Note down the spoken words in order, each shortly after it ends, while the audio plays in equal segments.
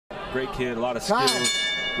Great kid, a lot of skills,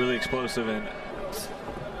 really explosive, and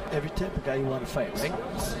every type of guy you want to fight,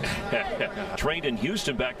 right? Trained in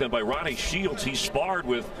Houston back then by Ronnie Shields. He sparred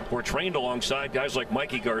with or trained alongside guys like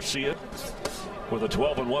Mikey Garcia with a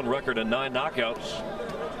 12-1 record and 9 knockouts.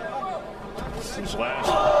 His last,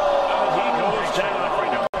 he goes down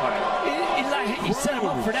right now. He set him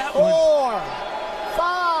up for that 4, one.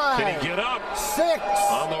 5. Can he get up? 6.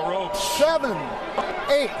 On the ropes. 7,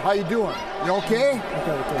 8. How you doing? You okay?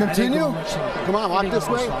 Continue. Come on, walk this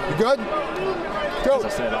way. You good? Go. As I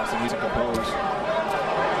said, Austin, he's composed.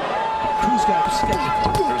 Cruz got steady.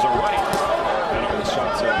 There's a right. And the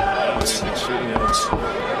shots are extremely.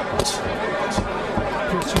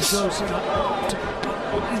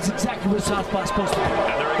 It's exactly what Southpaw's supposed to do.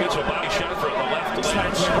 And there he gets a body shot from the left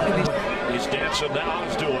lance. He's dancing now.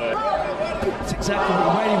 He's doing. It's exactly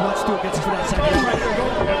what Whitey wants to do against for that second.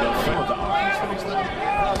 And the film of the offense for these guys.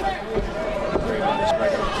 Very much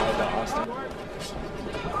respect to Austin.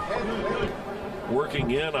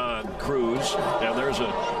 Working in on Cruz, and there's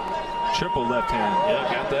a Triple left hand. yeah,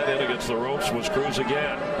 got that in against the ropes. Was Cruz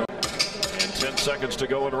again. And 10 seconds to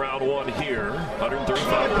go in round 1 here.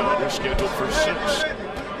 135-pounder scheduled for 6.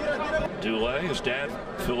 Dulay, his dad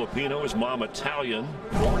Filipino, his mom Italian,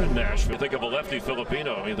 born in Nashville. You think of a lefty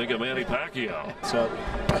Filipino, you think of Manny Pacquiao. So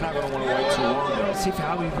I'm not going to want to wait too long though. See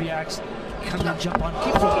how he reacts. Come and jump on.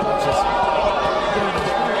 Keep punches.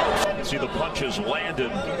 See the punches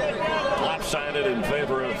landed, lopsided in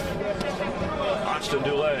favor of Austin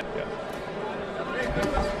Dulay.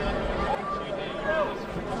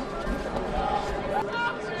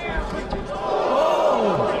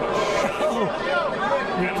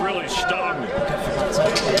 It really stung.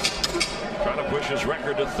 Trying to push his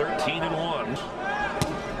record to 13-1.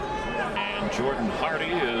 And Jordan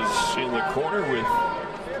Hardy is in the corner with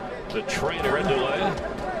the trainer, Fred Dulay.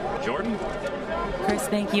 Jordan? Chris,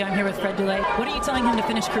 thank you. I'm here with Fred Dulay. What are you telling him to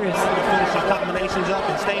finish Cruz? Finish his combinations up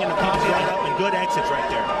and stay in the pocket right up and good exits right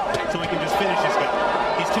there. So he can just finish this guy.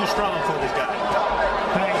 He's too strong for this guy.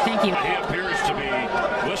 All right, thank you. He appears to be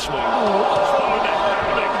listening.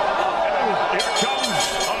 Here comes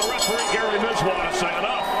referee Gary Mizwa to say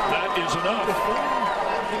enough. That is enough.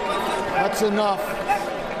 That's enough.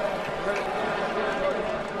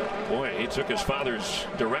 Boy, he took his father's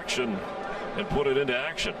direction and put it into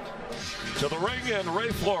action. To the ring and Ray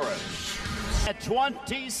Flores. At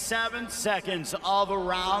 27 seconds of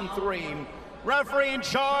round 3, referee in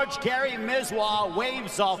charge Gary Mizwa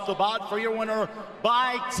waves off the bout for your winner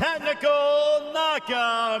by technical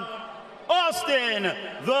knockout, Austin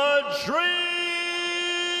the Dream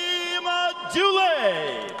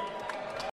Dulay.